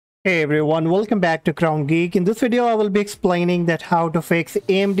Hey everyone, welcome back to Crown Geek. In this video, I will be explaining that how to fix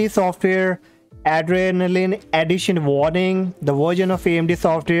AMD Software Adrenalin Edition warning, the version of AMD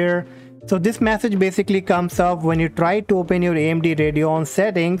Software. So this message basically comes up when you try to open your AMD Radeon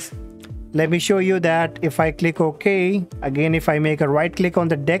settings. Let me show you that if I click OK, again if I make a right click on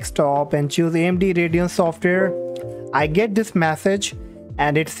the desktop and choose AMD Radeon Software, I get this message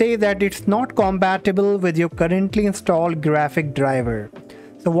and it says that it's not compatible with your currently installed graphic driver.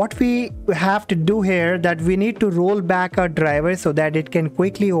 So what we have to do here, that we need to roll back our driver so that it can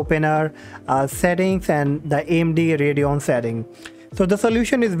quickly open our settings and the AMD Radeon setting. So the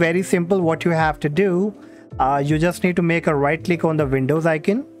solution is very simple. What you have to do, you just need to make a right click on the Windows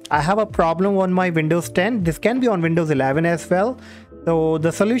icon. I have a problem on my Windows 10. This can be on Windows 11 as well. So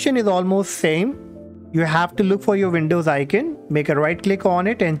the solution is almost same. You have to look for your Windows icon, make a right click on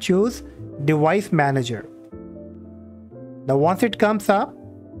it and choose Device Manager. Now once it comes up,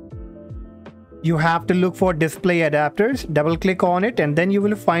 you have to look for display adapters, double click on it and then you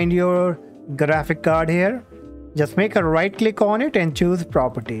will find your graphic card here. Just make a right click on it and choose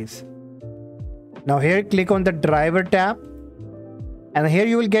properties. Now here click on the driver tab and here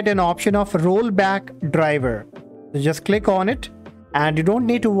you will get an option of rollback driver. So just click on it and you don't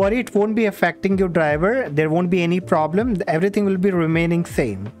need to worry, it won't be affecting your driver. There won't be any problem, everything will be remaining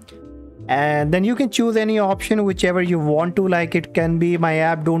same. And then you can choose any option whichever you want to, like it can be my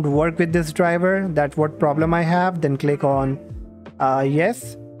app don't work with this driver, that's what problem I have. Then click on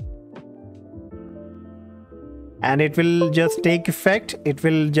yes and it will just take effect. It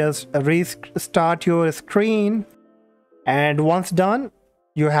will just restart your screen and once done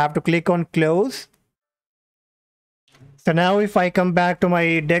you have to click on close. So now if I come back to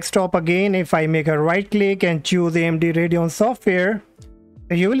my desktop again, if I make a right click and choose AMD Radeon Software,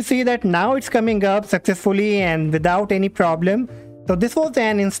 you will see that now it's coming up successfully and without any problem. So this was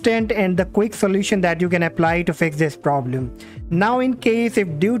an instant and the quick solution that you can apply to fix this problem. Now in case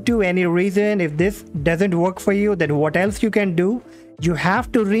if due to any reason if this doesn't work for you, then what else you can do? You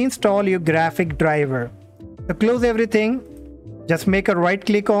have to reinstall your graphic driver. So close everything, just make a right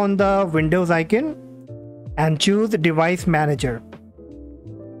click on the Windows icon and choose Device Manager.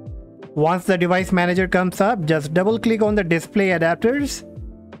 Once the Device Manager comes up, just double click on the display adapters.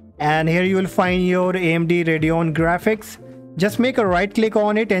 And here you will find your AMD Radeon graphics. Just make a right click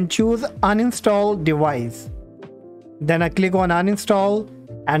on it and choose uninstall device. Then I click on uninstall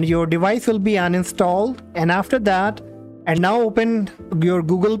and your device will be uninstalled. And after that, and now open your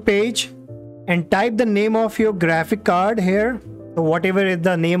Google page and type the name of your graphic card here. So whatever is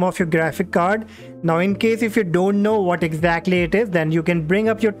the name of your graphic card. Now in case if you don't know what exactly it is, then you can bring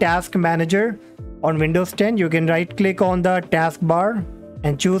up your task manager on Windows 10. You can right click on the taskbar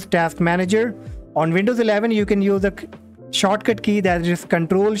and choose Task Manager. On Windows 11 you can use the shortcut key that is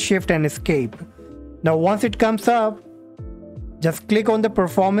Control Shift and Escape. Now once it comes up, just click on the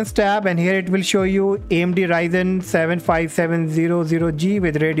Performance tab and here it will show you AMD Ryzen 7 5700G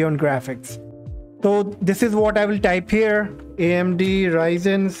with Radeon graphics. So this is what I will type here, AMD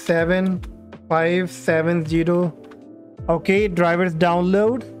Ryzen 7 570. Okay, drivers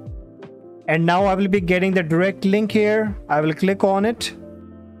download. And now I will be getting the direct link here. I will click on it.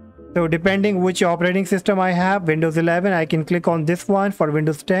 So depending which operating system I have, Windows 11, I can click on this one. For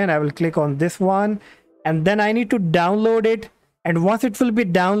Windows 10, I will click on this one. And then I need to download it. And once it will be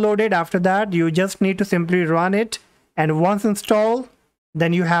downloaded, after that, you just need to simply run it. And once installed,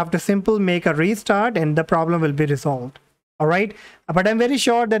 then you have to simply make a restart and the problem will be resolved. All right. But I'm very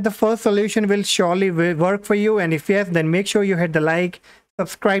sure that the first solution will surely work for you. And if yes, then make sure you hit the like,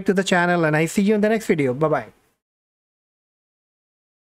 subscribe to the channel, and I see you in the next video. Bye-bye.